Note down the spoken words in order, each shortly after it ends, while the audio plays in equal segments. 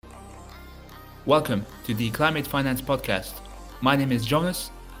Welcome to the Climate Finance Podcast. My name is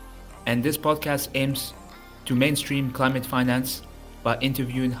Jonas, and this podcast aims to mainstream climate finance by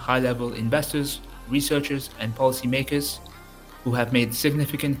interviewing high-level investors, researchers, and policymakers who have made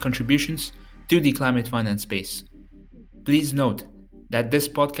significant contributions to the climate finance space. Please note that this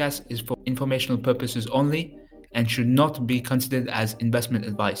podcast is for informational purposes only and should not be considered as investment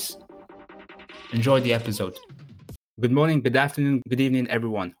advice. Enjoy the episode. Good morning, good afternoon, good evening,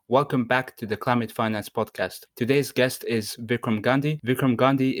 everyone. Welcome back to the Climate Finance Podcast. Today's guest is Vikram Gandhi. Vikram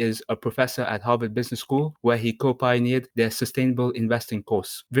Gandhi is a professor at Harvard Business School, where he co-pioneered their sustainable investing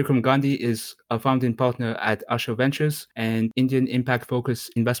course. Vikram Gandhi is a founding partner at Asha Ventures, an Indian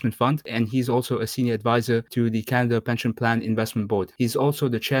impact-focused investment fund, and he's also a senior advisor to the Canada Pension Plan Investment Board. He's also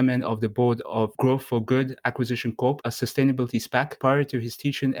the chairman of the board of Growth for Good Acquisition Corp, a sustainability SPAC. Prior to his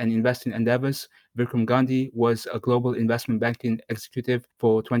teaching and investing endeavors, Vikram Gandhi was a global investment banking executive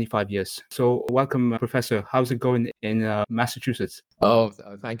for 25 years. So welcome, Professor. How's it going in Massachusetts?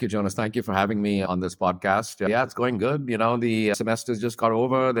 Thank you, Jonas. Thank you for having me on this podcast. Yeah, it's going good. You know, the semesters just got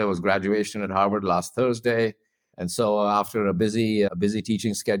over. There was graduation at Harvard last Thursday. And so after a busy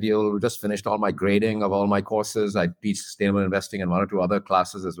teaching schedule, just finished all my grading of all my courses. I teach sustainable investing and one or two other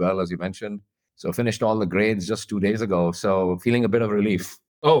classes as well, as you mentioned. So finished all the grades just 2 days ago. So feeling a bit of relief.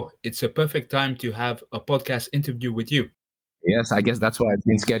 Oh, it's a perfect time to have a podcast interview with you. Yes, I guess that's why it's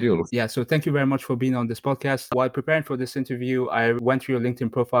been scheduled. Yeah, so thank you very much for being on this podcast. While preparing for this interview, I went through your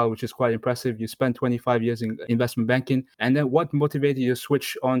LinkedIn profile, which is quite impressive. You spent 25 years in investment banking. And then what motivated you to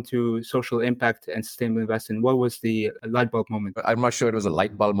switch on to social impact and sustainable investing? What was the light bulb moment? I'm not sure it was a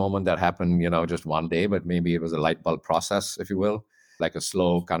light bulb moment that happened, just one day, but maybe it was a light bulb process, if you will, like a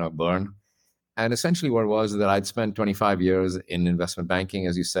slow kind of burn. And essentially what it was that I'd spent 25 years in investment banking,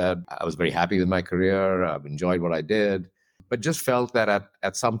 as you said. I was very happy with my career. I've enjoyed what I did, but just felt that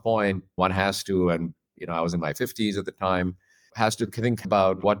at some point one has to, and I was in my 50s at the time, has to think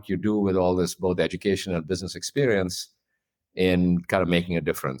about what you do with all this, both education and business experience, in kind of making a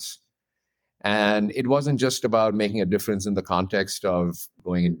difference. And it wasn't just about making a difference in the context of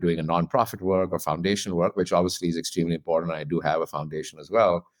going and doing a nonprofit work or foundation work, which obviously is extremely important. I do have a foundation as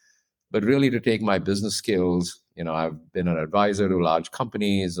well. But really to take my business skills, I've been an advisor to large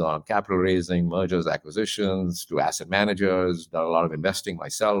companies on capital raising, mergers, acquisitions, to asset managers, done a lot of investing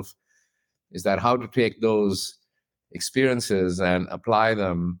myself, is that how to take those experiences and apply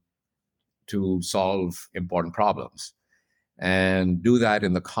them to solve important problems and do that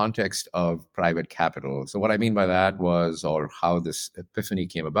in the context of private capital. So what I mean by that was, or how this epiphany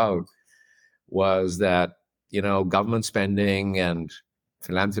came about, was that, government spending and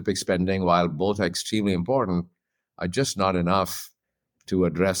philanthropic spending, while both are extremely important, are just not enough to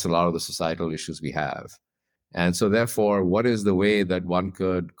address a lot of the societal issues we have. And so therefore, what is the way that one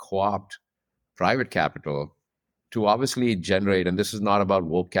could co-opt private capital to obviously generate, and this is not about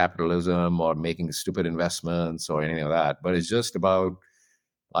woke capitalism or making stupid investments or anything like that, but it's just about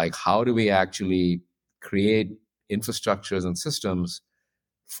like, how do we actually create infrastructures and systems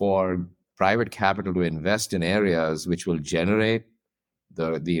for private capital to invest in areas which will generate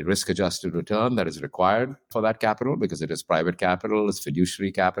the risk-adjusted return that is required for that capital, because it is private capital, it's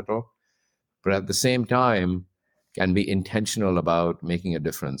fiduciary capital, but at the same time can be intentional about making a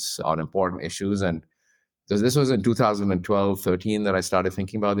difference on important issues. And this was in 2012, 13 that I started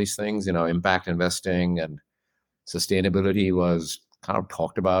thinking about these things. Impact investing and sustainability was kind of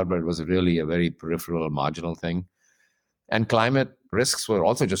talked about, but it was really a very peripheral, marginal thing. And climate risks were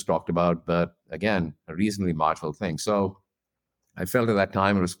also just talked about, but again, a reasonably marginal thing. So I felt at that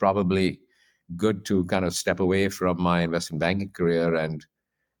time it was probably good to kind of step away from my investment banking career and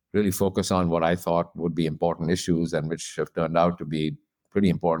really focus on what I thought would be important issues, and which have turned out to be pretty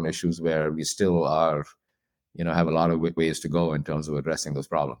important issues where we still are, have a lot of ways to go in terms of addressing those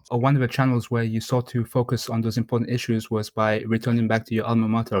problems. One of the channels where you sought to focus on those important issues was by returning back to your alma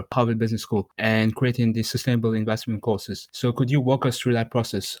mater, Harvard Business School, and creating the sustainable investment courses. So could you walk us through that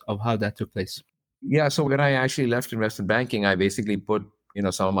process of how that took place? Yeah, so when I actually left investment banking, I basically put,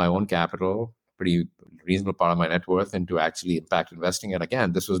 some of my own capital, pretty reasonable part of my net worth, into actually impact investing. And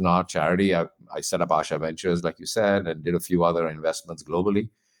again, this was not charity. I set up Asha Ventures, like you said, and did a few other investments globally,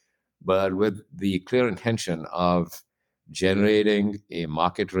 but with the clear intention of generating a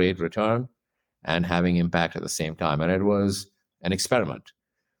market rate return and having impact at the same time. And it was an experiment.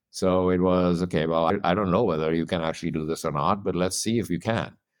 So it was, okay, well, I don't know whether you can actually do this or not, but let's see if you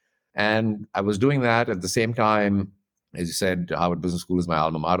can. And I was doing that at the same time. As you said, Harvard Business School is my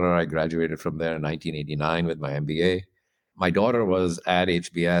alma mater. I graduated from there in 1989 with my MBA. my daughter was at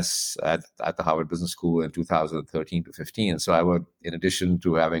HBS at the Harvard Business School in 2013 to 15. So I would, in addition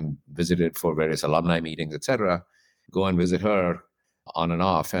to having visited for various alumni meetings, et cetera, go and visit her on and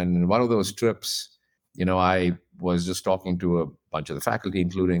off. And one of those trips, I was just talking to a bunch of the faculty,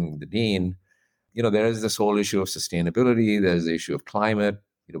 including the dean. There is this whole issue of sustainability. There's the issue of climate.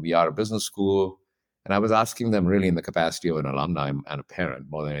 We are a business school. And I was asking them really in the capacity of an alumni and a parent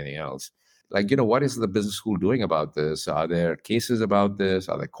more than anything else. Like, what is the business school doing about this? Are there cases about this?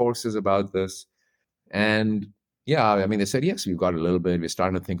 Are there courses about this? And yeah, I mean, they said, yes, we've got a little bit. We're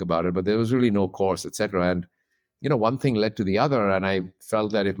starting to think about it, but there was really no course, et cetera. And, one thing led to the other. And I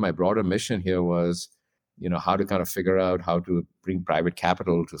felt that if my broader mission here was, how to kind of figure out how to bring private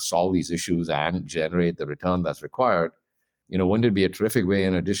capital to solve these issues and generate the return that's required, wouldn't it be a terrific way,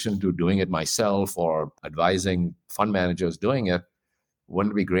 in addition to doing it myself or advising fund managers doing it,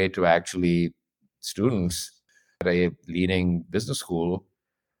 wouldn't it be great to actually students at a leading business school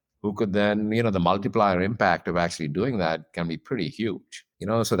who could then, the multiplier impact of actually doing that can be pretty huge,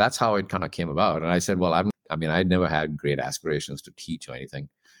 so that's how it kind of came about. And I said, well, I'd never had great aspirations to teach or anything,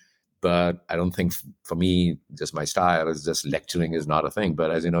 but I don't think for me, just my style is just lecturing is not a thing.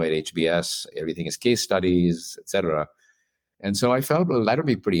 But as you know, at HBS, everything is case studies, et cetera. And so I felt, well, that would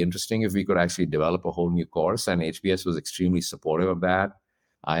be pretty interesting if we could actually develop a whole new course. And HBS was extremely supportive of that.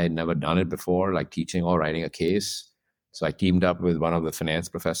 I had never done it before, like teaching or writing a case. So I teamed up with one of the finance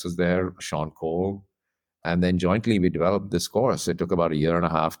professors there, Sean Cole. And then jointly we developed this course. It took about a year and a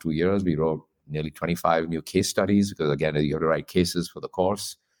half, 2 years. We wrote nearly 25 new case studies because, again, you have to write cases for the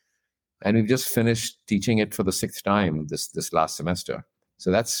course. And we've just finished teaching it for the 6th time this last semester. So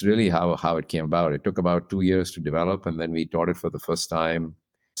that's really how it came about. It took about 2 years to develop, and then we taught it for the first time,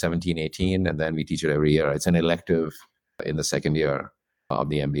 17, 18, and then we teach it every year. It's an elective in the second year of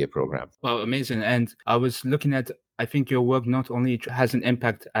the MBA program. Wow, amazing. And I was looking at, I think your work not only has an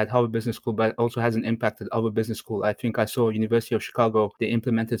impact at Harvard Business School, but also has an impact at other business schools. I think I saw University of Chicago, they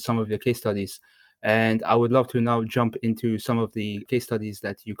implemented some of your case studies. And I would love to now jump into some of the case studies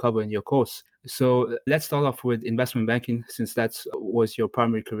that you cover in your course. So let's start off with investment banking, since that was your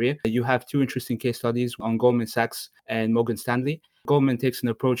primary career. You have 2 interesting case studies on Goldman Sachs and Morgan Stanley. Goldman takes an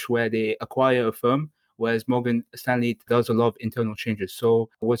approach where they acquire a firm, whereas Morgan Stanley does a lot of internal changes. So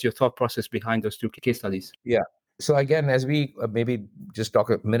what's your thought process behind those 2 case studies? Yeah. So again, as we maybe just talk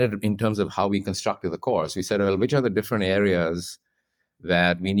a minute in terms of how we constructed the course, we said, well, which are the different areas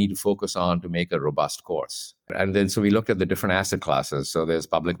that we need to focus on to make a robust course? And then so we looked at the different asset classes. So there's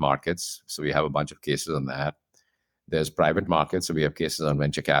public markets. So we have a bunch of cases on that. There's private markets. So we have cases on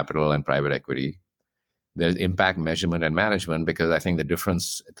venture capital and private equity. There's impact measurement and management, because I think the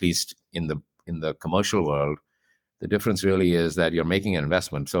difference, at least in the commercial world, the difference really is that you're making an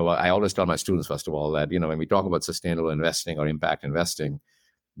investment. So I always tell my students, first of all, that, when we talk about sustainable investing or impact investing,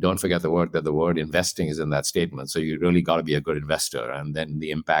 don't forget the word investing is in that statement. So you really got to be a good investor. And then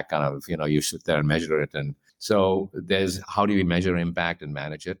the impact kind of, you sit there and measure it. And so there's how do we measure impact and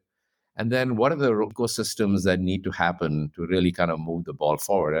manage it? And then what are the ecosystems that need to happen to really kind of move the ball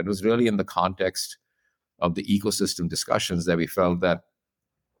forward? And it was really in the context of the ecosystem discussions that we felt that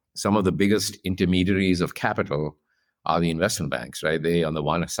some of the biggest intermediaries of capital are the investment banks, right? They, on the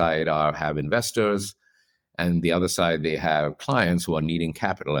one side, have investors, and the other side, they have clients who are needing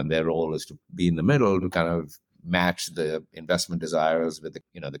capital, and their role is to be in the middle to kind of match the investment desires with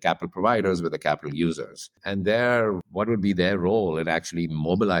the capital providers with the capital users. And what would be their role in actually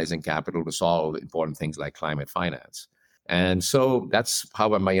mobilizing capital to solve important things like climate finance? And so that's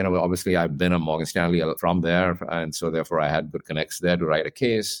how obviously I've been at Morgan Stanley from there. And so therefore I had good connects there to write a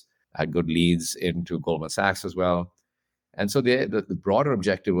case. I had good leads into Goldman Sachs as well. And so the broader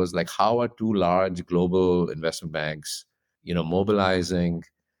objective was like, how are 2 large global investment banks, mobilizing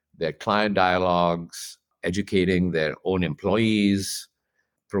their client dialogues, educating their own employees,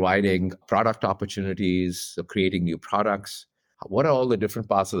 providing product opportunities, so creating new products. What are all the different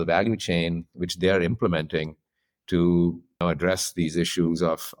parts of the value chain which they're implementing to address these issues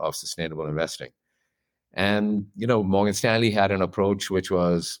of sustainable investing? And, Morgan Stanley had an approach which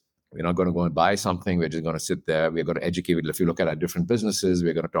was, we're not going to go and buy something. We're just going to sit there. We're going to educate. If you look at our different businesses,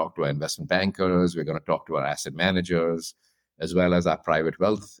 we're going to talk to our investment bankers. We're going to talk to our asset managers, as well as our private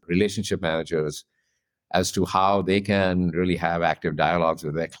wealth relationship managers, as to how they can really have active dialogues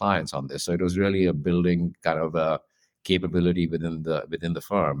with their clients on this. So it was really a building kind of a capability within the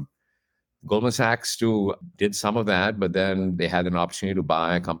firm. Goldman Sachs too did some of that, but then they had an opportunity to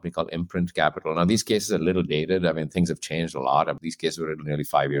buy a company called Imprint Capital. Now, these cases are a little dated. I mean, things have changed a lot. These cases were nearly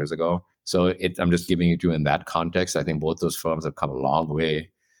 5 years ago. So I'm just giving it to you in that context. I think both those firms have come a long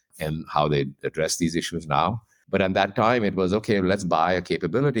way in how they address these issues now. But at that time, it was, okay, let's buy a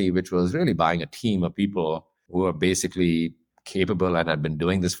capability, which was really buying a team of people who are basically capable and had been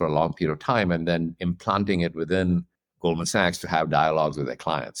doing this for a long period of time, and then implanting it within Goldman Sachs to have dialogues with their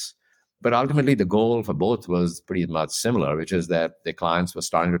clients. But ultimately, the goal for both was pretty much similar, which is that their clients were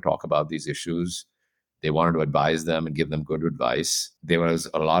starting to talk about these issues. They wanted to advise them and give them good advice. There was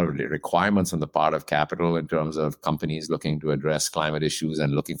a lot of requirements on the part of capital in terms of companies looking to address climate issues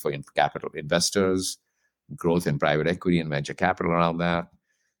and looking for capital investors, growth in private equity and venture capital around that.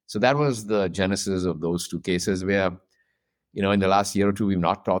 So that was the genesis of those two cases where, in the last year or two, we've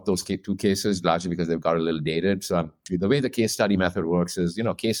not taught those two cases, largely because they've got a little dated. So the way the case study method works is,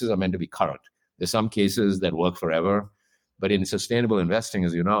 cases are meant to be current. There's some cases that work forever, but in sustainable investing,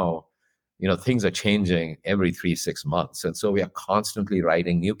 as things are changing every 3-6 months. And so we are constantly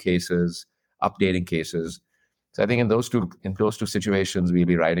writing new cases, updating cases. So I think in those two situations, we'll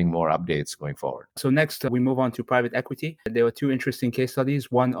be writing more updates going forward. So next, we move on to private equity. There were two interesting case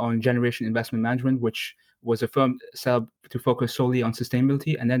studies, one on Generation Investment Management, which was a firm set up to focus solely on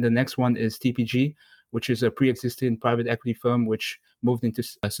sustainability. And then the next one is TPG, which is a pre-existing private equity firm which moved into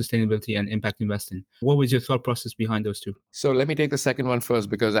sustainability and impact investing. What was your thought process behind those two? So let me take the second one first,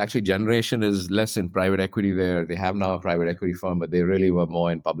 because actually Generation is less in private equity there. They have now a private equity firm, but they really were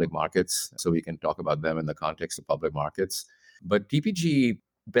more in public markets. So we can talk about them in the context of public markets. But TPG,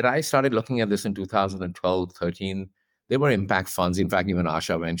 but I started looking at this in 2012, 13. They were impact funds. In fact, even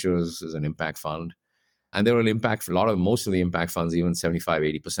Asha Ventures is an impact fund. And there were most of the impact funds, even 75,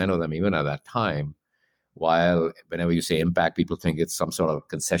 80% of them, even at that time. While whenever you say impact, people think it's some sort of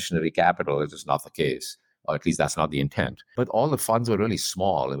concessionary capital. It's just not the case, or at least that's not the intent. But all the funds were really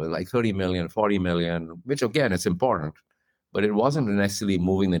small. It was like 30 million, 40 million, which again, it's important, but it wasn't necessarily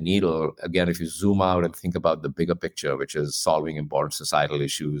moving the needle. Again, if you zoom out and think about the bigger picture, which is solving important societal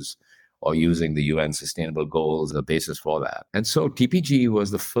issues or using the UN Sustainable Goals as a basis for that. And so TPG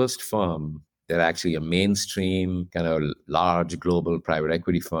was the first firm that actually a mainstream kind of large global private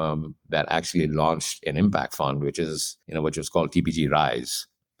equity firm that actually launched an impact fund, which was called TPG Rise.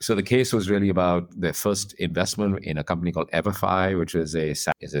 So the case was really about their first investment in a company called Everfi, which is a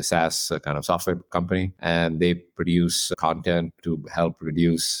SaaS kind of software company. And they produce content to help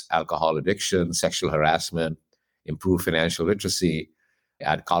reduce alcohol addiction, sexual harassment, improve financial literacy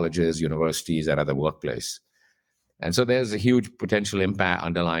at colleges, universities, and other workplace. And so there's a huge potential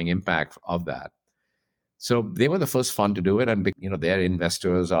underlying impact of that. So they were the first fund to do it. And, their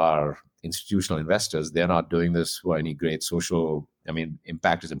investors are institutional investors. They're not doing this for any great social,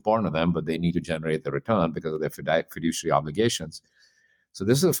 impact is important to them, but they need to generate the return because of their fiduciary obligations. So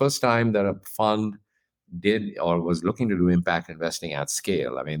this is the first time that a fund did or was looking to do impact investing at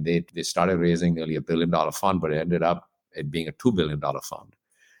scale. They started raising nearly $1 billion fund, but it ended up being a $2 billion fund.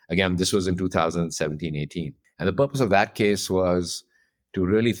 Again, this was in 2017, 18. And the purpose of that case was to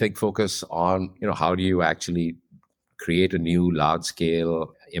really focus on, how do you actually create a new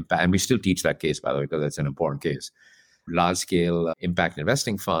large-scale impact? And we still teach that case, by the way, because it's an important case. Large-scale impact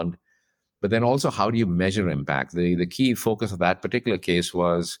investing fund. But then also, how do you measure impact? The key focus of that particular case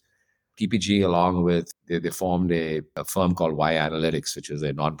was TPG, along with, they formed a firm called Y Analytics, which is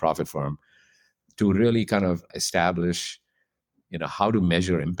a nonprofit firm, to really kind of establish how to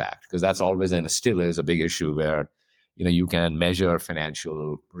measure impact, because that's always and still is a big issue where, you can measure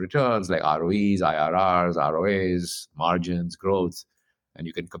financial returns like ROEs, IRRs, ROAs, margins, growth, and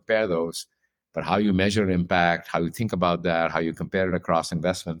you can compare those. But how you measure impact, how you think about that, how you compare it across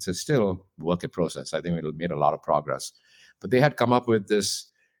investments is still a work in process. I think it made a lot of progress. But they had come up with this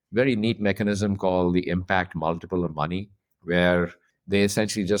very neat mechanism called the impact multiple of money, where they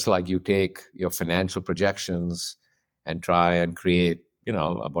essentially, just like you take your financial projections and try and create,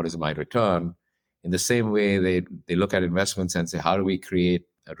 what is my return? In the same way, they look at investments and say, how do we create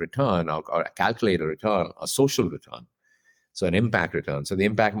a return or calculate a return, a social return? So an impact return. So the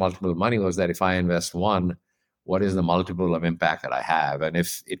impact multiple of money was that if I invest one, what is the multiple of impact that I have? And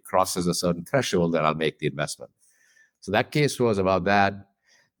if it crosses a certain threshold, then I'll make the investment. So that case was about that.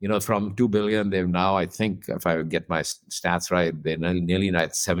 From 2 billion, they've now, I think, if I get my stats right, they're nearly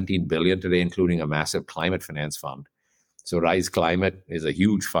at 17 billion today, including a massive climate finance fund. So Rise Climate is a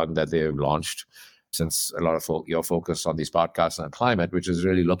huge fund that they've launched, since a lot of your focus on these podcasts on climate, which is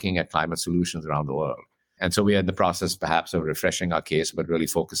really looking at climate solutions around the world. And so we are in the process perhaps of refreshing our case, but really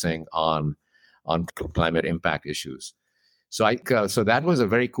focusing on climate impact issues. So that was a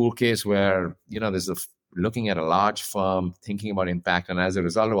very cool case where, there's looking at a large firm thinking about impact. And as a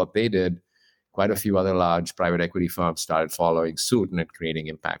result of what they did, quite a few other large private equity firms started following suit and creating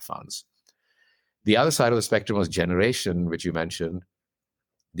impact funds. The other side of the spectrum was Generation, which you mentioned.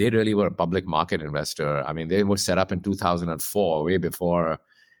 they really were a public market investor. I mean, they were set up in 2004, way before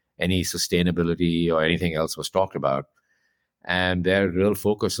any sustainability or anything else was talked about. And their real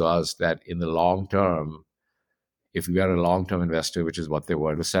focus was that in the long term, if you are a long-term investor, which is what they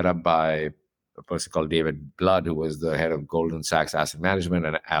were, it was set up by a person called David Blood, who was the head of Goldman Sachs Asset Management,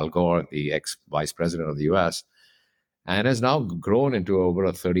 and Al Gore, the ex-vice president of the US, and has now grown into over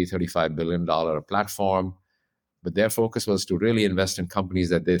a $35 billion platform. But their focus was to really invest in companies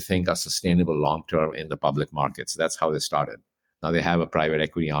that they think are sustainable long-term in the public markets. That's how they started. Now they have a private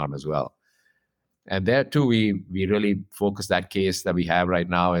equity arm as well. And there too, we really focus that case that we have right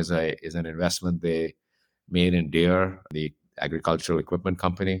now is an investment they made in Deere, the agricultural equipment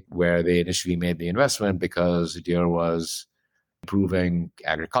company, where they initially made the investment because Deere was improving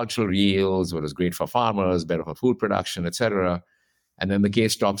agricultural yields, what was great for farmers, better for food production, et cetera. And then the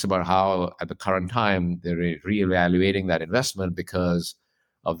case talks about how at the current time, they're reevaluating that investment because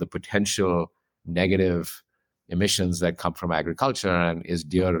of the potential negative emissions that come from agriculture. And is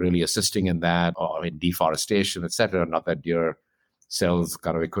Deere really assisting in that, or in deforestation, et cetera? Not that Deere sells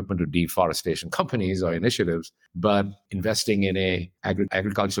kind of equipment to deforestation companies or initiatives, but investing in a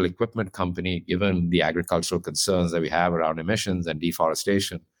agricultural equipment company, given the agricultural concerns that we have around emissions and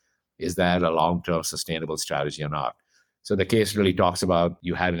deforestation, is that a long-term sustainable strategy or not? So the case really talks about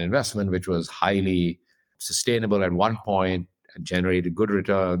you had an investment which was highly sustainable at one point and generated good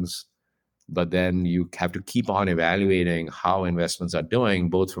returns, but then you have to keep on evaluating how investments are doing,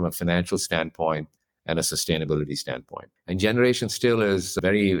 both from a financial standpoint and a sustainability standpoint. And Generation still is a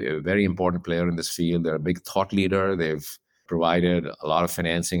very important player in this field. They're a big thought leader. They've provided a lot of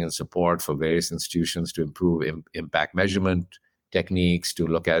financing and support for various institutions to improve impact measurement techniques, to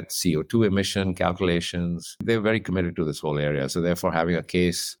look at CO2 emission calculations. They're very committed to this whole area. So therefore, having a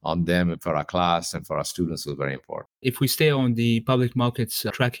case on them for our class and for our students was very important. If we stay on the public markets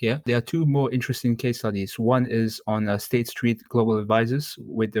track here, there are two more interesting case studies. One is on State Street Global Advisors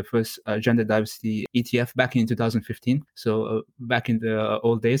with the first gender diversity ETF back in 2015. So back in the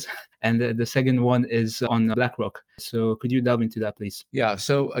old days. And the second one is on BlackRock. So could you delve into that, please? Yeah.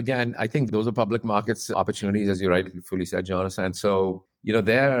 So again, I think those are public markets opportunities, as you rightfully said, Jonas. And so,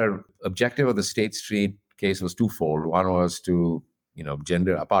 their objective of the State Street case was twofold. One was to,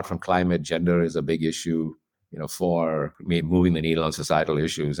 gender, apart from climate, gender is a big issue, for moving the needle on societal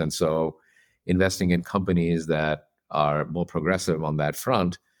issues. And so investing in companies that are more progressive on that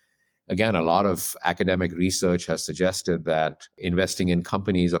front. Again, a lot of academic research has suggested that investing in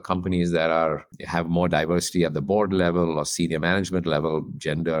companies or companies that have more diversity at the board level or senior management level,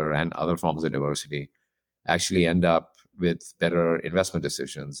 gender and other forms of diversity, actually end up with better investment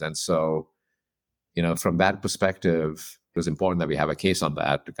decisions. And so, from that perspective, it was important that we have a case on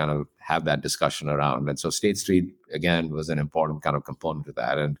that to kind of have that discussion around. And so State Street, again, was an important kind of component to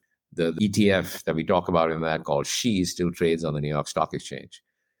that. And the ETF that we talk about in that, called SHE, still trades on the New York Stock Exchange.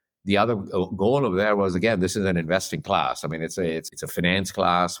 The other goal of there was, again, this is an investing class. I mean, it's a finance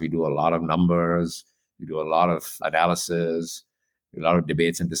class. We do a lot of numbers. We do a lot of analysis, a lot of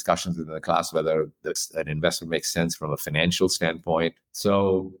debates and discussions within the class, whether an investment makes sense from a financial standpoint.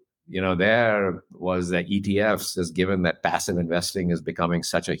 So, there was the ETFs, just given that passive investing is becoming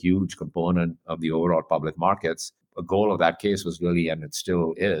such a huge component of the overall public markets. A goal of that case was really, and it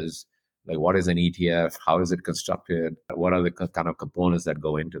still is, like, what is an ETF? How is it constructed? What are the kind of components that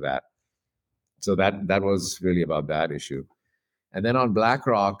go into that? So that was really about that issue. And then on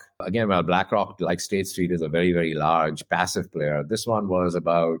BlackRock, again, well, BlackRock, like State Street, is a very, very large passive player. This one was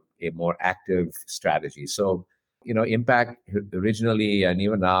about a more active strategy. So, impact originally and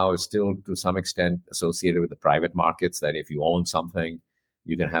even now is still to some extent associated with the private markets, that if you own something,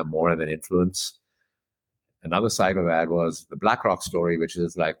 you can have more of an influence. Another side of that was the BlackRock story, which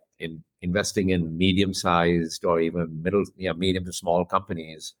is like in investing in medium-sized or even medium to small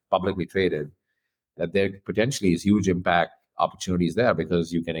companies, publicly traded, that there potentially is huge impact opportunities there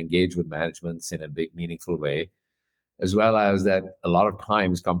because you can engage with managements in a big, meaningful way, as well as that a lot of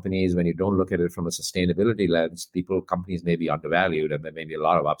times companies, when you don't look at it from a sustainability lens, companies may be undervalued and there may be a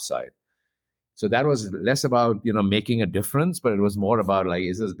lot of upside. So that was less about, making a difference, but it was more about, like,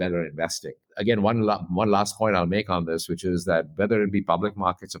 is this better investing? Again, one last point I'll make on this, which is that whether it be public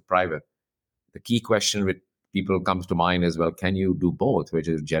markets or private, the key question with people comes to mind is, well, can you do both, which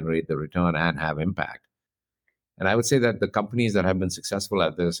is generate the return and have impact? And I would say that the companies that have been successful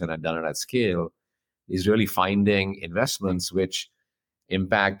at this and have done it at scale is really finding investments which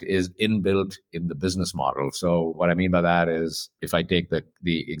impact is inbuilt in the business model. So what I mean by that is, if I take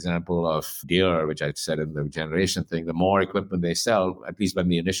the example of Deere, which I said in the generation thing, the more equipment they sell, at least when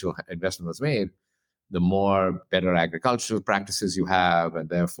the initial investment was made, the more better agricultural practices you have, and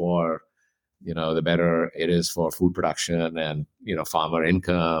therefore, the better it is for food production and, farmer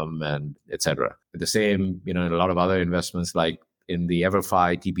income and et cetera. The same, in a lot of other investments, like in the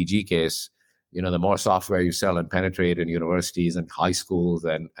EverFi TPG case, the more software you sell and penetrate in universities and high schools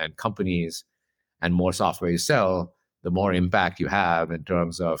and companies, and more software you sell, the more impact you have in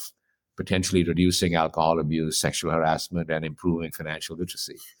terms of potentially reducing alcohol abuse, sexual harassment, and improving financial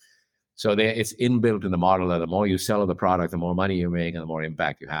literacy. So it's inbuilt in the model that the more you sell of the product, the more money you make and the more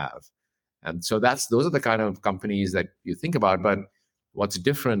impact you have. And so those are the kind of companies that you think about. But what's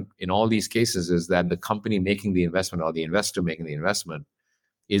different in all these cases is that the company making the investment or the investor making the investment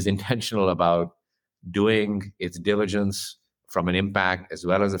is intentional about doing its diligence from an impact as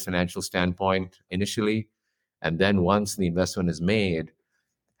well as a financial standpoint initially. And then once the investment is made,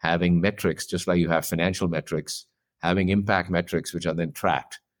 having metrics, just like you have financial metrics, having impact metrics, which are then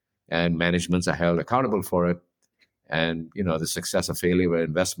tracked, and managements are held accountable for it. And, the success or failure of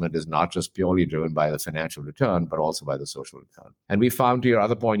investment is not just purely driven by the financial return, but also by the social return. And we found, to your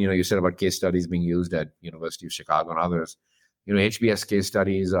other point, you said about case studies being used at University of Chicago and others. HBS case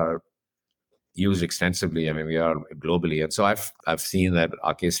studies are used extensively. I mean, we are globally. And so I've seen that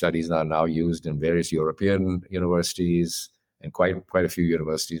our case studies are now used in various European universities and quite a few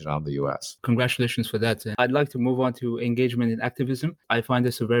universities around the US. Congratulations for that. I'd like to move on to engagement in activism. I find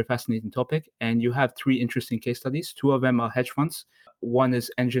this a very fascinating topic. And you have 3 interesting case studies. 2 of them are hedge funds. One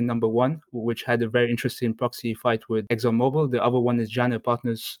is Engine Number One, which had a very interesting proxy fight with ExxonMobil. The other one is Janner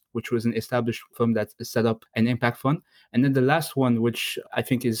Partners, which was an established firm that set up an impact fund. And then the last one, which I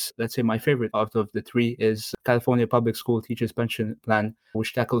think is, let's say, my favorite out of the 3, is California Public School Teachers Pension Plan,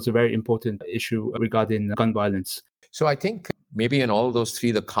 which tackles a very important issue regarding gun violence. So I think maybe in all those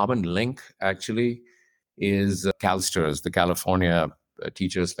 3, the common link actually is CalSTRS, the California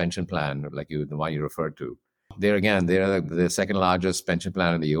Teachers Pension Plan, like the one you referred to. They're the second largest pension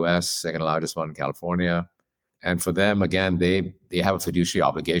plan in the US, second largest one in California. And for them, again, they have a fiduciary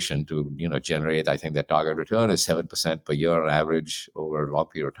obligation to, generate, I think their target return is 7% per year on average over a long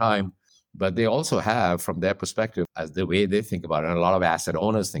period of time. But they also have, from their perspective, as the way they think about it, and a lot of asset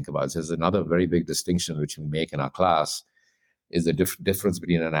owners think about it, there's another very big distinction which we make in our class, is the difference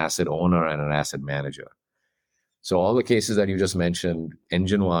between an asset owner and an asset manager. So all the cases that you just mentioned,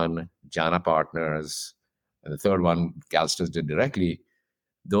 Engine One, Janner Partners, and the third one, CalSTRS did directly,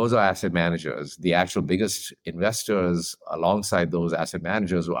 those are asset managers. The actual biggest investors alongside those asset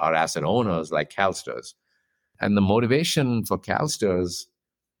managers are asset owners like CalSTRS. And the motivation for CalSTRS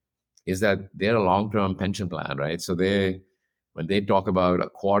is that they're a long-term pension plan, right? So when they talk about a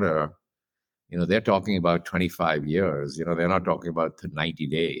quarter, they're talking about 25 years. They're not talking about 90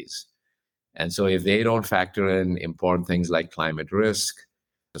 days. And so if they don't factor in important things like climate risk,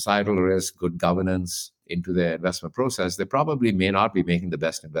 societal risk, good governance into their investment process, they probably may not be making the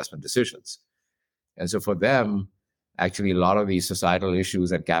best investment decisions. And so for them, actually, a lot of these societal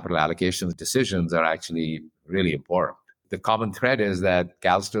issues and capital allocation decisions are actually really important. The common thread is that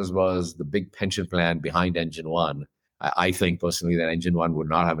CalSTRS was the big pension plan behind Engine One. I think personally that Engine One would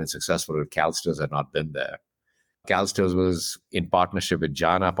not have been successful if CalSTRS had not been there. CalSTRS was in partnership with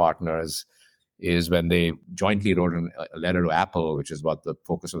Janner Partners, is when they jointly wrote a letter to Apple, which is what the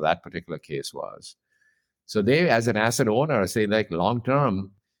focus of that particular case was. So they, as an asset owner, say like long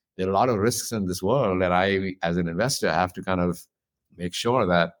term, there are a lot of risks in this world, and I, as an investor, have to kind of make sure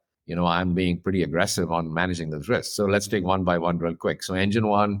that I'm being pretty aggressive on managing those risks. So let's take one by one real quick. So Engine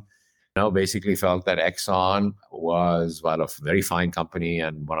One, basically felt that Exxon was, well, a very fine company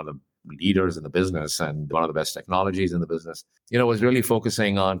and one of the leaders in the business and one of the best technologies in the business, was really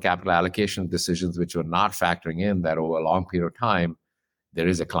focusing on capital allocation decisions, which were not factoring in that over a long period of time, there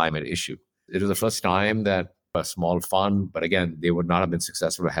is a climate issue. It was the first time that a small fund, but again, they would not have been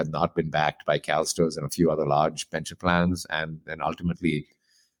successful had not been backed by CalSTRS and a few other large pension plans, and then ultimately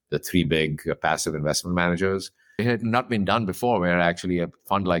the 3 big passive investment managers. It had not been done before, where actually a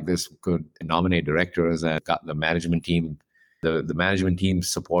fund like this could nominate directors and got the management team. The management team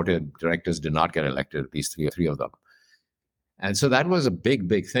supported directors did not get elected, at least three of them. And so that was a big,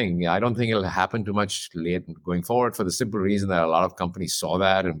 big thing. I don't think it'll happen too much late going forward, for the simple reason that a lot of companies saw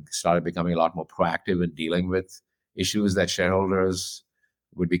that and started becoming a lot more proactive in dealing with issues that shareholders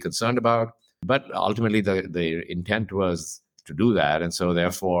would be concerned about. But ultimately, the intent was to do that. And so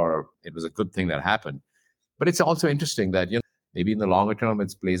therefore, it was a good thing that happened. But it's also interesting that, maybe in the longer term,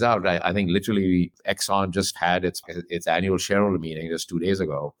 it plays out. I think literally Exxon just had its annual shareholder meeting just 2 days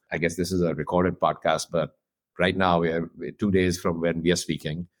ago. I guess this is a recorded podcast, but right now we're 2 days from when we are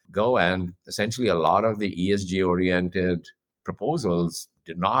speaking. And essentially a lot of the ESG-oriented proposals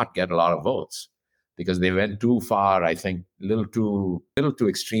did not get a lot of votes because they went too far, I think, little too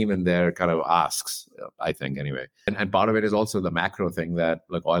extreme in their kind of asks, I think, anyway. And part of it is also the macro thing that,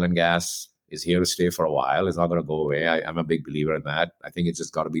 look, oil and gas is here to stay for a while. It's not going to go away. I'm a big believer in that. I think it's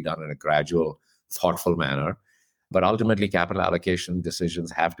just got to be done in a gradual, thoughtful manner. But ultimately, capital allocation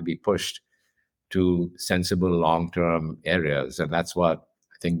decisions have to be pushed to sensible long-term areas. And that's what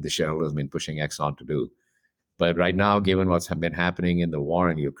I think the shareholders have been pushing Exxon to do. But right now, given what's been happening in the war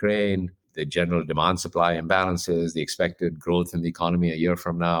in Ukraine, the general demand-supply imbalances, the expected growth in the economy a year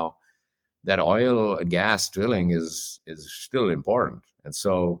from now, that oil and gas drilling is still important. And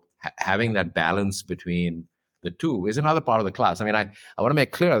so having that balance between the two is another part of the class. I mean, I want to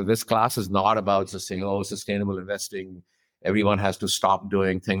make clear that this class is not about just saying, oh, sustainable investing, everyone has to stop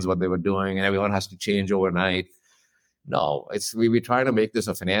doing things what they were doing and everyone has to change overnight. No, we're trying to make this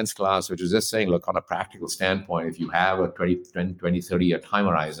a finance class, which is just saying, look, on a practical standpoint, if you have a 20, 30-year time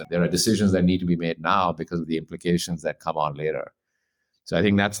horizon, there are decisions that need to be made now because of the implications that come on later. So I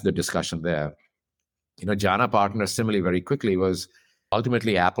think that's the discussion there. Jana Partners, similarly, very quickly was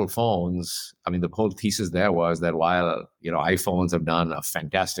ultimately Apple phones. I mean, the whole thesis there was that while, iPhones have done a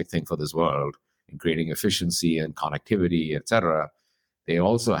fantastic thing for this world in creating efficiency and connectivity, et cetera, they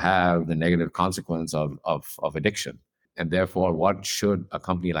also have the negative consequence of addiction. And therefore, what should a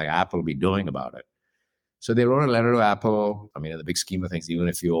company like Apple be doing about it? So they wrote a letter to Apple. I mean, in the big scheme of things, even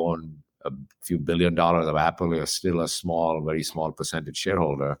if you own a few $1 billion of Apple, you're still a small, very small percentage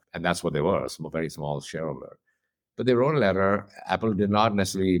shareholder. And that's what they were, a very small shareholder. But they wrote a letter. Apple did not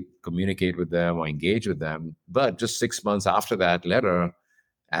necessarily communicate with them or engage with them. But just 6 months after that letter,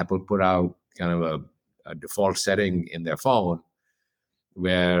 Apple put out kind of a default setting in their phone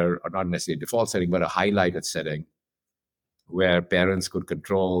or not necessarily a default setting, but a highlighted setting where parents could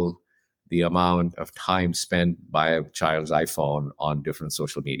control the amount of time spent by a child's iPhone on different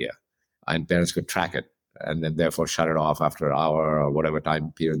social media. And parents could track it and then therefore shut it off after an hour or whatever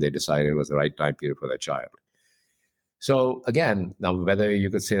time period they decided was the right time period for their child. So again, now whether you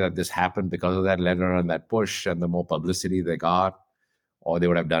could say that this happened because of that letter and that push and the more publicity they got, or they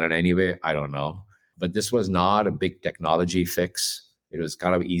would have done it anyway, I don't know. But this was not a big technology fix. It was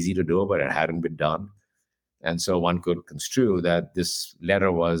kind of easy to do, but it hadn't been done. And so one could construe that this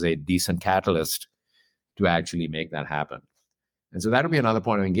letter was a decent catalyst to actually make that happen. And so that would be another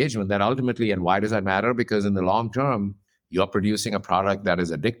point of engagement that ultimately, and why does that matter? Because in the long term, you're producing a product that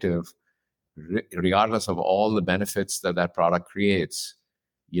is addictive, regardless of all the benefits that product creates.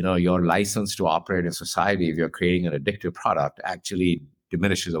 Your license to operate in society, if you're creating an addictive product, actually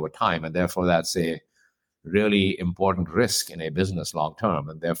diminishes over time. And therefore, that's a really important risk in a business long term,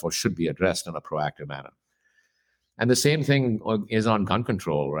 and therefore should be addressed in a proactive manner. And the same thing is on gun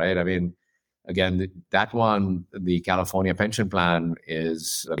control, right? I mean, again, that one, the California pension plan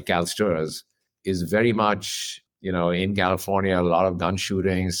is, CalSTRS, is very much, in California, a lot of gun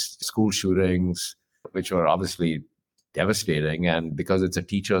shootings, school shootings, which were obviously devastating. And because it's a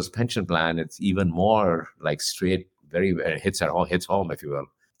teacher's pension plan, it's even more like straight, very hits home, if you will.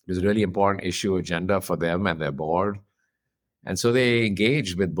 It was a really important issue agenda for them and their board. And so they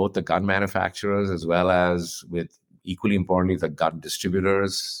engaged with both the gun manufacturers as well as with, equally importantly, the gun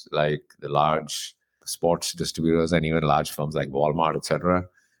distributors, like the large sports distributors and even large firms like Walmart, et cetera,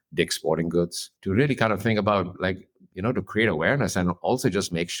 Dick's Sporting Goods, to really kind of think about, to create awareness and also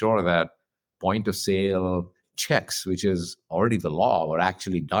just make sure that point of sale checks, which is already the law, were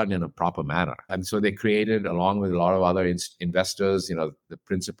actually done in a proper manner. And so they created, along with a lot of other investors, the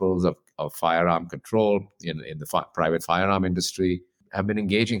principles of firearm control in the private firearm industry, have been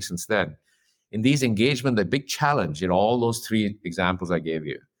engaging since then. In these engagements, the big challenge in all those three examples I gave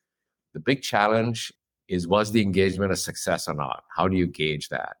you, the big challenge is, was the engagement a success or not? How do you gauge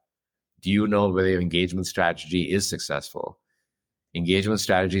that? Do you know whether your engagement strategy is successful? Engagement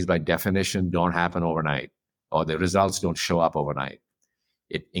strategies, by definition, don't happen overnight, or the results don't show up overnight.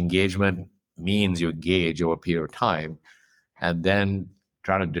 Engagement means you engage over a period of time and then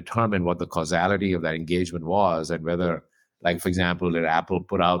try to determine what the causality of that engagement was and whether, like, for example, did Apple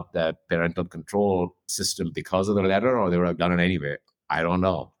put out that parental control system because of the letter, or they would have done it anyway? I don't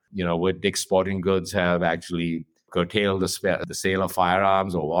know. Would Dick's Sporting Goods have actually curtailed the sale of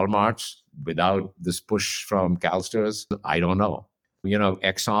firearms or Walmarts without this push from CalSTRS? I don't know.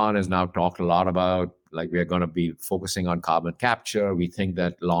 Exxon has now talked a lot about, we're going to be focusing on carbon capture. We think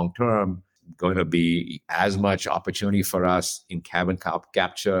that long term, going to be as much opportunity for us in carbon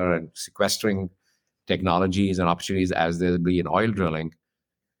capture and sequestering technologies and opportunities as there'll be in oil drilling.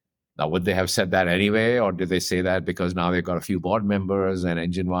 Now, would they have said that anyway, or did they say that because now they've got a few board members and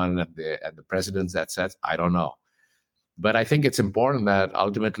Engine One and the presidents that says? I don't know. But I think it's important that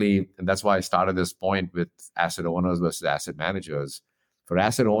ultimately, and that's why I started this point with asset owners versus asset managers. For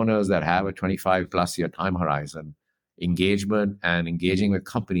asset owners that have a 25 plus year time horizon, engagement and engaging with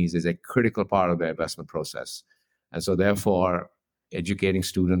companies is a critical part of their investment process. And so therefore, educating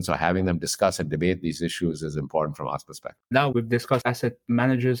students or having them discuss and debate these issues is important from our perspective. Now we've discussed asset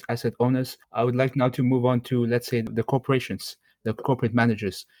managers, asset owners. I would like now to move on to, let's say, the corporations, the corporate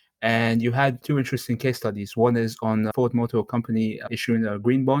managers. And you had two interesting case studies. One is on Ford Motor Company issuing a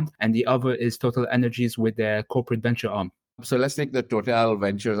green bond, and the other is Total Energies with their corporate venture arm. So let's take the Total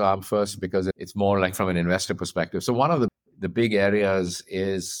Ventures arm first, because it's more like from an investor perspective. So one of the big areas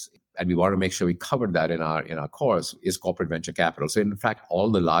is, and we want to make sure we covered that in our course, is corporate venture capital. So in fact,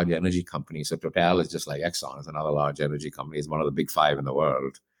 all the large energy companies, so Total is just like Exxon, is another large energy company, is one of the big five in the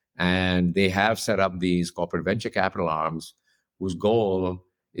world. And they have set up these corporate venture capital arms whose goal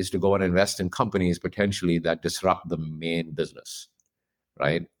is to go and invest in companies potentially that disrupt the main business,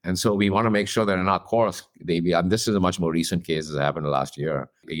 right? And so we want to make sure that in our course, and this is a much more recent case that happened last year,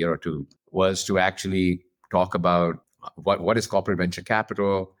 a year or two, was to actually talk about what is corporate venture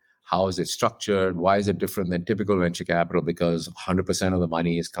capital, how is it structured, why is it different than typical venture capital, because 100% of the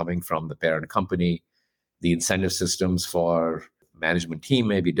money is coming from the parent company. The incentive systems for management team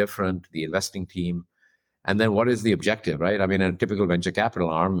may be different, the investing team. And then what is the objective, right? I mean, in a typical venture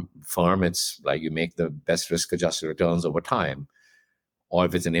capital firm, it's like you make the best risk-adjusted returns over time. Or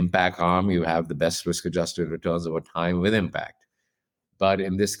if it's an impact arm, you have the best risk-adjusted returns over time with impact. But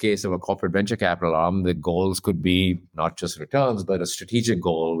in this case of a corporate venture capital arm, the goals could be not just returns, but a strategic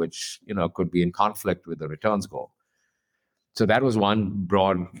goal, which could be in conflict with the returns goal. So that was one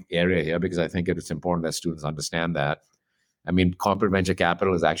broad area here, because I think it's important that students understand that. I mean, corporate venture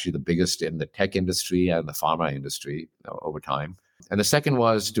capital is actually the biggest in the tech industry and the pharma industry over time. And the second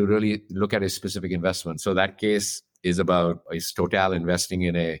was to really look at a specific investment. So that case is Total investing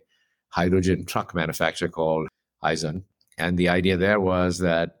in a hydrogen truck manufacturer called Hyzon. And the idea there was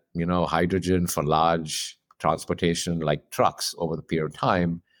that, hydrogen for large transportation like trucks over the period of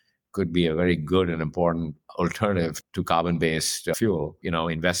time could be a very good and important alternative to carbon-based fuel.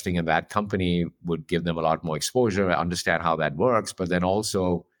 Investing in that company would give them a lot more exposure, understand how that works, but then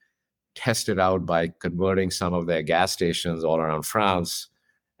also test it out by converting some of their gas stations all around France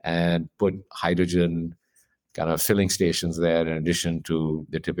and put hydrogen kind of filling stations there in addition to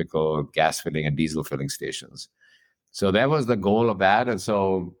the typical gas filling and diesel filling stations. So that was the goal of that. And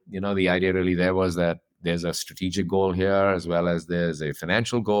so, the idea really there was that there's a strategic goal here as well as there's a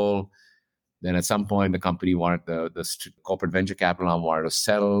financial goal. Then at some point, the company wanted the corporate venture capital arm wanted to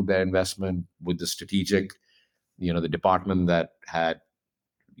sell their investment with the strategic, the department that had,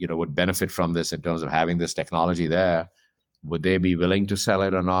 would benefit from this in terms of having this technology there. Would they be willing to sell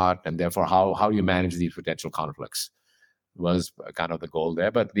it or not? And therefore, how do you manage these potential conflicts was kind of the goal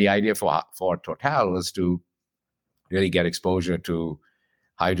there. But the idea for Total was to really get exposure to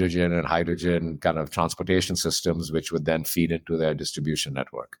hydrogen and hydrogen kind of transportation systems, which would then feed into their distribution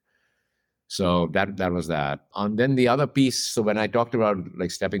network. So that was that. And then the other piece, so when I talked about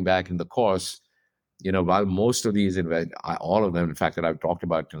like stepping back in the course, while most of these, all of them, in fact, that I've talked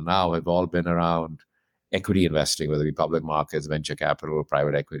about till now have all been around equity investing, whether it be public markets, venture capital, or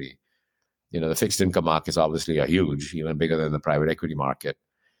private equity. The fixed income markets obviously are huge, even bigger than the private equity market.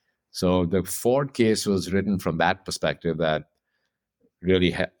 So the Ford case was written from that perspective, that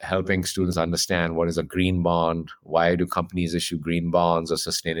really helping students understand what is a green bond, why do companies issue green bonds or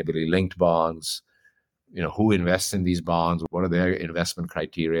sustainability linked bonds, who invests in these bonds, what are their investment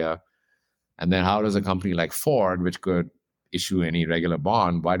criteria, and then how does a company like Ford, which could issue any regular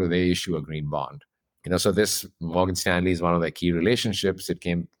bond, why do they issue a green bond? So this Morgan Stanley is one of their key relationships. It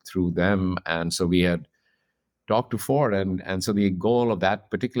came through them, and so we had talked to Ford, and so the goal of that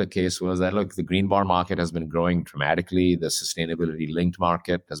particular case was that, look, the green bond market has been growing dramatically. The sustainability linked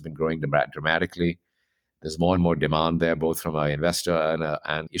market has been growing dramatically. There's more and more demand there, both from an investor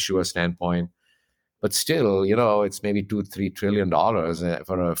and issuer standpoint. But still, it's maybe $2-3 trillion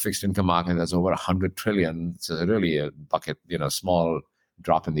for a fixed income market that's over $100 trillion. It's really a bucket, small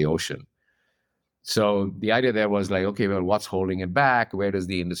drop in the ocean. So the idea there was like, okay, well, what's holding it back? Where does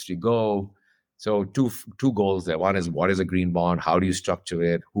the industry go? So two goals there. One is, what is a green bond? How do you structure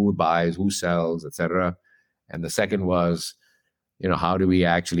it? Who buys? Who sells? Et cetera. And the second was, how do we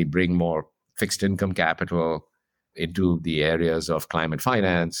actually bring more fixed income capital into the areas of climate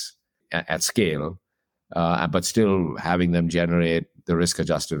finance at scale, but still having them generate the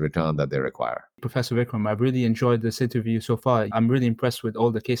risk-adjusted return that they require. Professor Vikram, I've really enjoyed this interview so far. I'm really impressed with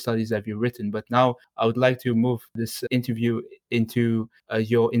all the case studies that you've written. But now I would like to move this interview into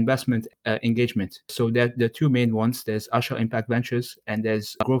your investment engagement. So there are two main ones. There's Asha Impact Ventures and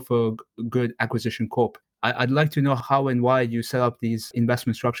there's Growth for Good Acquisition Corp. I'd like to know how and why you set up these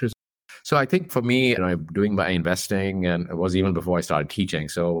investment structures. So I think for me, doing my investing, and it was even before I started teaching.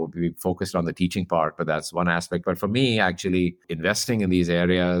 So we focused on the teaching part, but that's one aspect. But for me, actually investing in these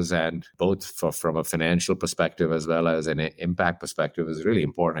areas, and both from a financial perspective as well as an impact perspective, is really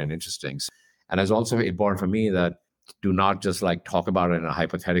important and interesting. And it's also important for me that do not just like talk about it in a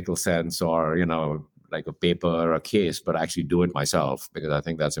hypothetical sense or, like a paper or a case, but actually do it myself, because I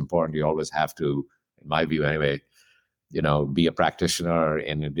think that's important. You always have to, in my view anyway, be a practitioner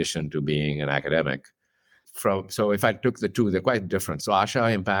in addition to being an academic. So if I took the two, they're quite different. So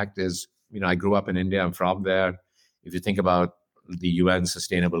Asha Impact is, I grew up in India. I'm from there. If you think about the UN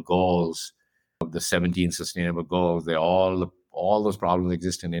Sustainable Goals, the 17 Sustainable Goals, all those problems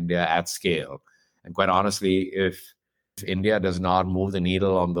exist in India at scale. And quite honestly, if India does not move the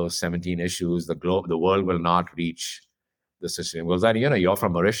needle on those 17 issues, the world will not reach the system. Well, then, you're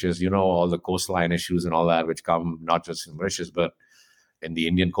from Mauritius, all the coastline issues and all that, which come not just in Mauritius, but in the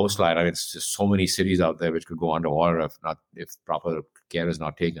Indian coastline. I mean, it's just so many cities out there which could go underwater if proper care is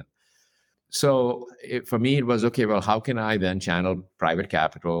not taken. So for me, it was, okay, well, how can I then channel private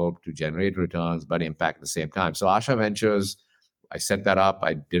capital to generate returns, but impact at the same time? So Asha Ventures, I set that up.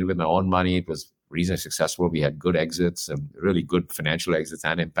 I did it with my own money. It was reasonably successful. We had good exits and really good financial exits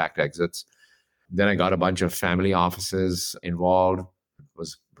and impact exits. Then I got a bunch of family offices involved. It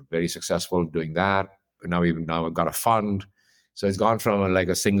was very successful doing that. Now I've got a fund. So it's gone from like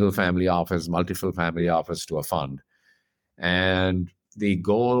a single family office, multiple family office to a fund. And the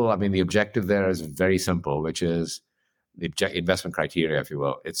goal, the objective there is very simple, which is the investment criteria, if you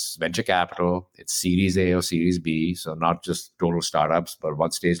will. It's venture capital, it's Series A or Series B. So not just total startups, but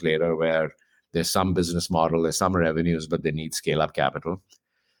one stage later where there's some business model, there's some revenues, but they need scale up capital.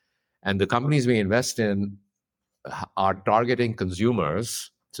 And the companies we invest in are targeting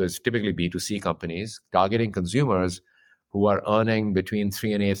consumers. So it's typically B2C companies targeting consumers who are earning between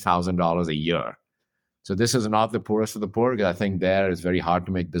 $3,000 and $8,000 a year. So this is not the poorest of the poor, because I think there it's very hard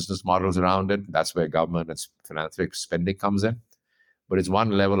to make business models around it. That's where government and philanthropic spending comes in. But it's one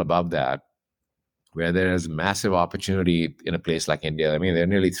level above that, where there is massive opportunity in a place like India. There are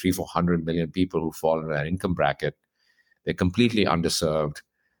nearly 300-400 million people who fall in that income bracket. They're completely underserved.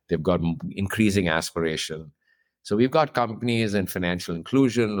 They've got increasing aspiration. So we've got companies in financial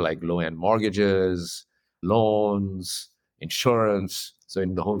inclusion, like low-end mortgages, loans, insurance. So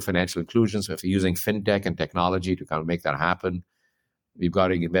in the whole financial inclusion, so if you're using fintech and technology to kind of make that happen. We've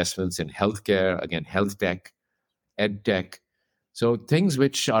got investments in healthcare, again, health tech, ed tech. So things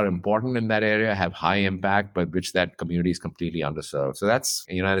which are important in that area have high impact, but which that community is completely underserved. So that's,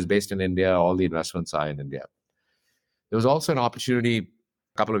 it's based in India. All the investments are in India. There was also an opportunity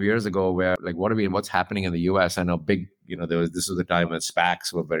a couple of years ago where, like, what's happening in the US? I know this was the time when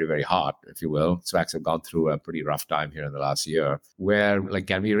SPACs were very, very hot, if you will. SPACs have gone through a pretty rough time here in the last year, where, like,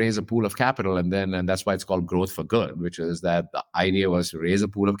 can we raise a pool of capital? And that's why it's called Growth for Good, which is that the idea was to raise a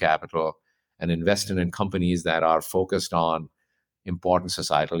pool of capital and invest in companies that are focused on important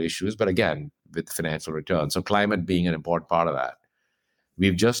societal issues, but again, with financial returns. So climate being an important part of that.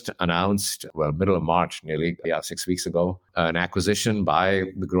 We've just announced, middle of March, 6 weeks ago, an acquisition by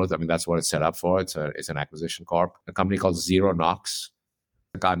the Growth. That's what it's set up for. It's an acquisition corp, a company called Zero Knox.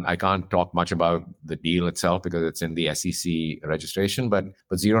 I can't talk much about the deal itself because it's in the SEC registration, but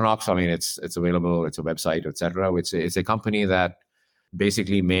Zero Knox, it's available. It's a website, etc. It's a company that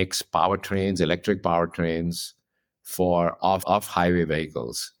basically makes electric powertrains for off-highway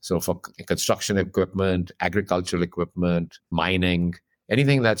vehicles. So for construction equipment, agricultural equipment, mining,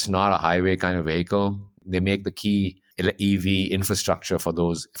 anything that's not a highway kind of vehicle, they make the key EV infrastructure for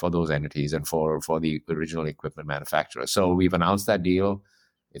those entities and for the original equipment manufacturers. So we've announced that deal.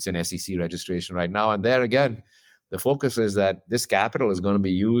 It's an SEC registration right now. And there again, the focus is that this capital is going to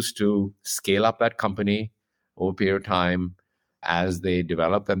be used to scale up that company over a period of time as they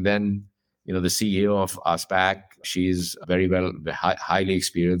develop. And then, the CEO of our SPAC, she's highly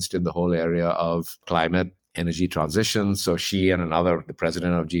experienced in the whole area of climate energy transition. So she and the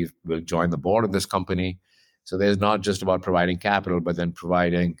president of G, will join the board of this company. So there's not just about providing capital, but then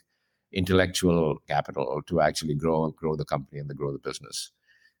providing intellectual capital to actually grow the company and grow the business.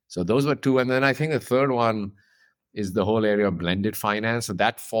 So those were two. And then I think the third one is the whole area of blended finance. So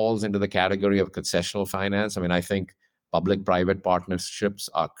that falls into the category of concessional finance. I think public-private partnerships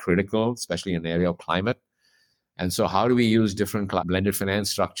are critical, especially in the area of climate. And so how do we use different blended finance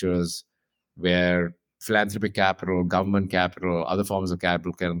structures where philanthropic capital, government capital, other forms of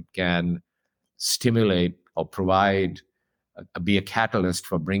capital can stimulate or provide, be a catalyst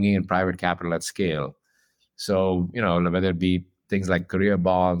for bringing in private capital at scale. So, whether it be things like career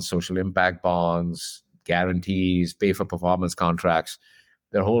bonds, social impact bonds, guarantees, pay for performance contracts,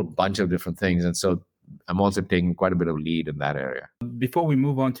 there are a whole bunch of different things. And so I'm also taking quite a bit of lead in that area. Before we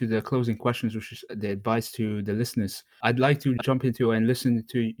move on to the closing questions, which is the advice to the listeners, I'd like to jump into and listen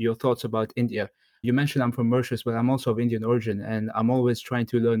to your thoughts about India. You mentioned I'm from Mauritius, but I'm also of Indian origin, and I'm always trying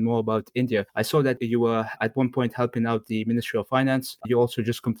to learn more about India. I saw that you were at one point helping out the Ministry of Finance. You also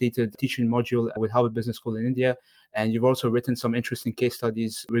just completed a teaching module with Harvard Business School in India. And you've also written some interesting case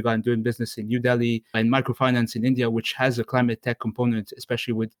studies regarding doing business in New Delhi and microfinance in India, which has a climate tech component,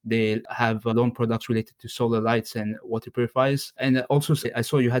 especially with they have loan products related to solar lights and water purifiers. And also, I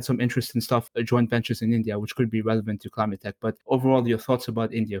saw you had some interesting stuff, joint ventures in India, which could be relevant to climate tech. But overall, your thoughts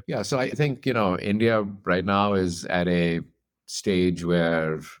about India? Yeah, so I think, India right now is at a stage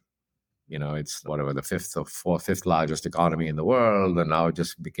where it's whatever the fifth largest economy in the world, and now it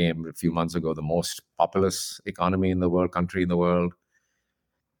just became a few months ago the most populous economy in the world, country in the world,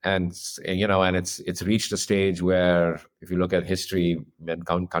 and it's reached a stage where, if you look at history, when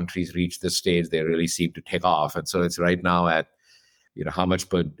countries reach this stage, they really seem to take off, and so it's right now at how much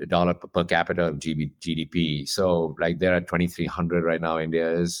per dollar per capita of GDP. So like they're at 2,300 right now.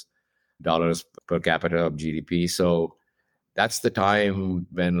 India is dollars per capita of GDP. So that's the time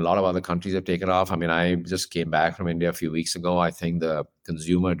when a lot of other countries have taken off. I mean, I just came back from India a few weeks ago. I think the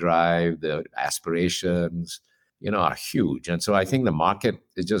consumer drive, the aspirations, are huge. And so I think the market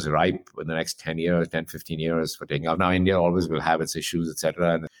is just ripe in the next 10 years, 10, 15 years for taking off. Now, India always will have its issues, et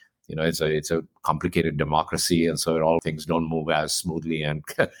cetera. And, it's a complicated democracy. And so all things don't move as smoothly and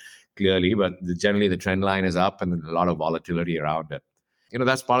clearly, but generally the trend line is up and a lot of volatility around it.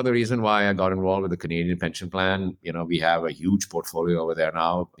 That's part of the reason why I got involved with the Canadian pension plan. We have a huge portfolio over there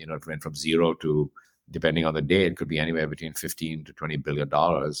now. It went from zero to, depending on the day, it could be anywhere between $15 to $20 billion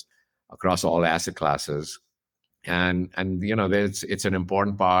across all asset classes. And it's an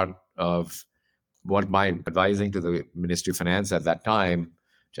important part of what my advising to the Ministry of Finance at that time,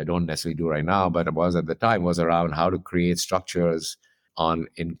 which I don't necessarily do right now, but it was at the time, was around how to create structures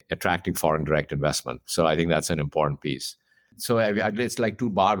in attracting foreign direct investment. So I think that's an important piece. So it's like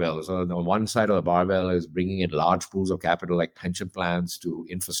two barbells. On the one side of the barbell is bringing in large pools of capital like pension plans to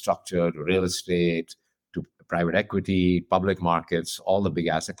infrastructure, to real estate, to private equity, public markets, all the big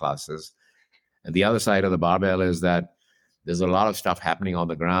asset classes. And the other side of the barbell is that there's a lot of stuff happening on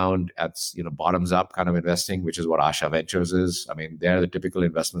the ground at bottoms up kind of investing, which is what Asha Ventures is. I mean, the typical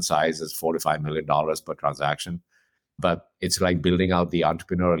investment size is $4 to $5 million per transaction, but it's like building out the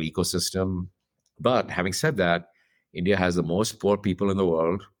entrepreneurial ecosystem. But having said that, India has the most poor people in the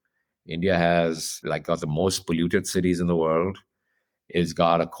world. India has got the most polluted cities in the world. It's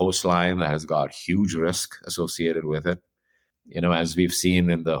got a coastline that has got huge risk associated with it. As we've seen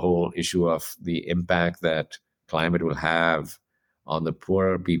in the whole issue of the impact that climate will have on the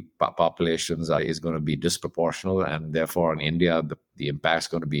poor populations is going to be disproportional. And therefore in India, the impact is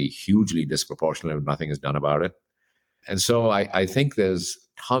going to be hugely disproportionate if nothing is done about it. And so I think there's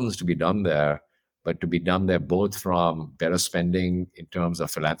tons to be done there, but to be done there both from better spending in terms of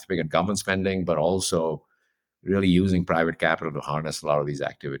philanthropic and government spending, but also really using private capital to harness a lot of these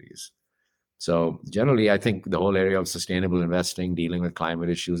activities. So generally, I think the whole area of sustainable investing, dealing with climate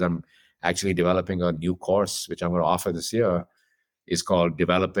issues, I'm actually developing a new course, which I'm going to offer this year, is called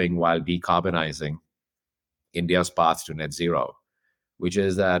Developing While Decarbonizing: India's Path to Net Zero, which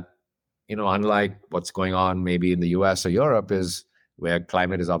is that, unlike what's going on maybe in the US or Europe, is where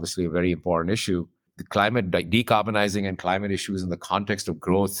climate is obviously a very important issue. The climate decarbonizing and climate issues in the context of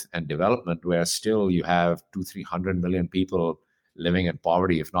growth and development, where still you have 200-300 million people living in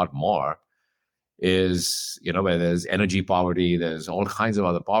poverty, if not more, is, where there's energy poverty, there's all kinds of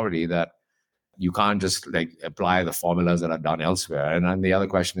other poverty that you can't just apply the formulas that are done elsewhere. And then the other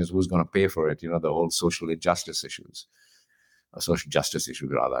question is, who's going to pay for it? The whole social injustice issues, or social justice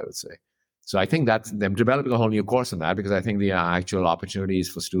issues, rather, I would say. So I think that them developing a whole new course on that, because I think the actual opportunities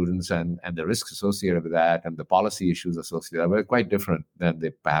for students and the risks associated with that and the policy issues associated with that are quite different than they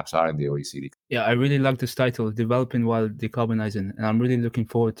perhaps are in the OECD. Yeah, I really like this title, Developing While Decarbonizing, and I'm really looking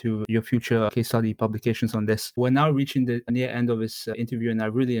forward to your future case study publications on this. We're now reaching the near end of this interview, and I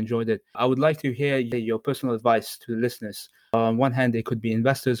really enjoyed it. I would like to hear your personal advice to the listeners. On one hand, they could be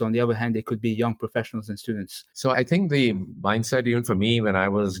investors. On the other hand, they could be young professionals and students. So I think the mindset, even for me, when I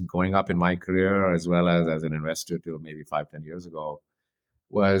was going up in my career, as well as an investor till maybe 5-10 years ago,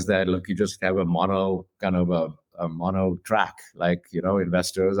 was that, look, you just have a mono kind of a mono track. Like,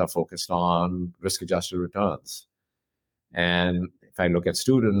 investors are focused on risk-adjusted returns. And if I look at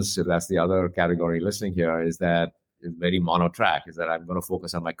students, if that's the other category listening here, is that it's very mono-track, is that I'm going to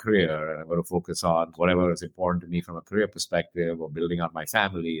focus on my career, and I'm going to focus on whatever is important to me from a career perspective, or building out my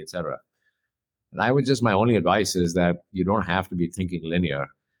family, etc. And my only advice is that you don't have to be thinking linear.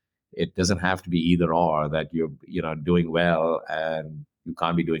 It doesn't have to be either or, that you're, doing well and you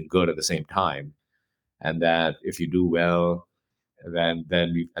can't be doing good at the same time. And that if you do well, then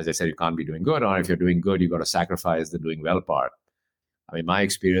as I said, you can't be doing good. Or if you're doing good, you've got to sacrifice the doing well part. I mean, my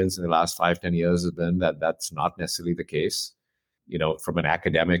experience in the last 5-10 years has been that that's not necessarily the case. From an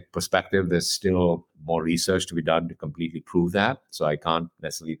academic perspective, there's still more research to be done to completely prove that. So I can't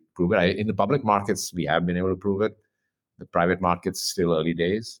necessarily prove it. In the public markets, we have been able to prove it. The private markets, still early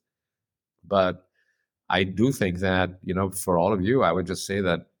days. But I do think that, for all of you, I would just say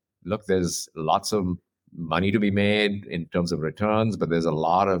that, look, there's lots of money to be made in terms of returns, but there's a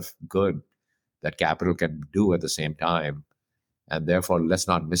lot of good that capital can do at the same time. And therefore, let's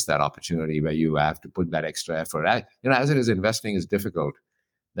not miss that opportunity where you have to put that extra effort. As it is, investing is difficult.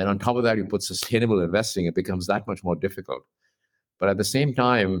 Then on top of that, you put sustainable investing, it becomes that much more difficult. But at the same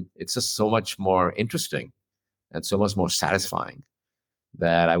time, it's just so much more interesting and so much more satisfying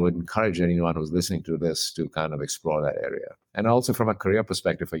that I would encourage anyone who's listening to this to kind of explore that area. And also from a career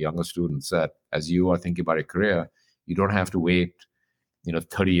perspective for younger students, that as you are thinking about a career, you don't have to wait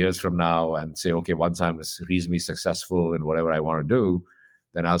 30 years from now and say, okay, once I'm reasonably successful in whatever I want to do,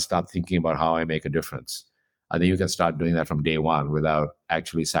 then I'll start thinking about how I make a difference. I think you can start doing that from day one without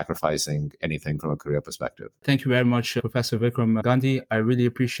actually sacrificing anything from a career perspective. Thank you very much, Professor Vikram Gandhi. I really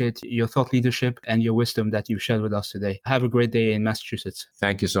appreciate your thought leadership and your wisdom that you've shared with us today. Have a great day in Massachusetts.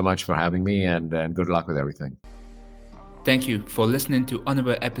 Thank you so much for having me, and good luck with everything. Thank you for listening to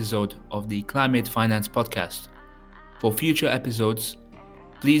another episode of the Climate Finance Podcast. For future episodes,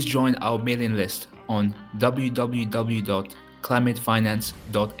 please join our mailing list on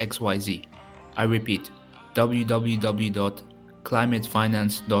www.climatefinance.xyz. I repeat,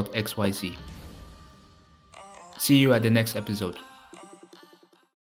 www.climatefinance.xyz. See you at the next episode.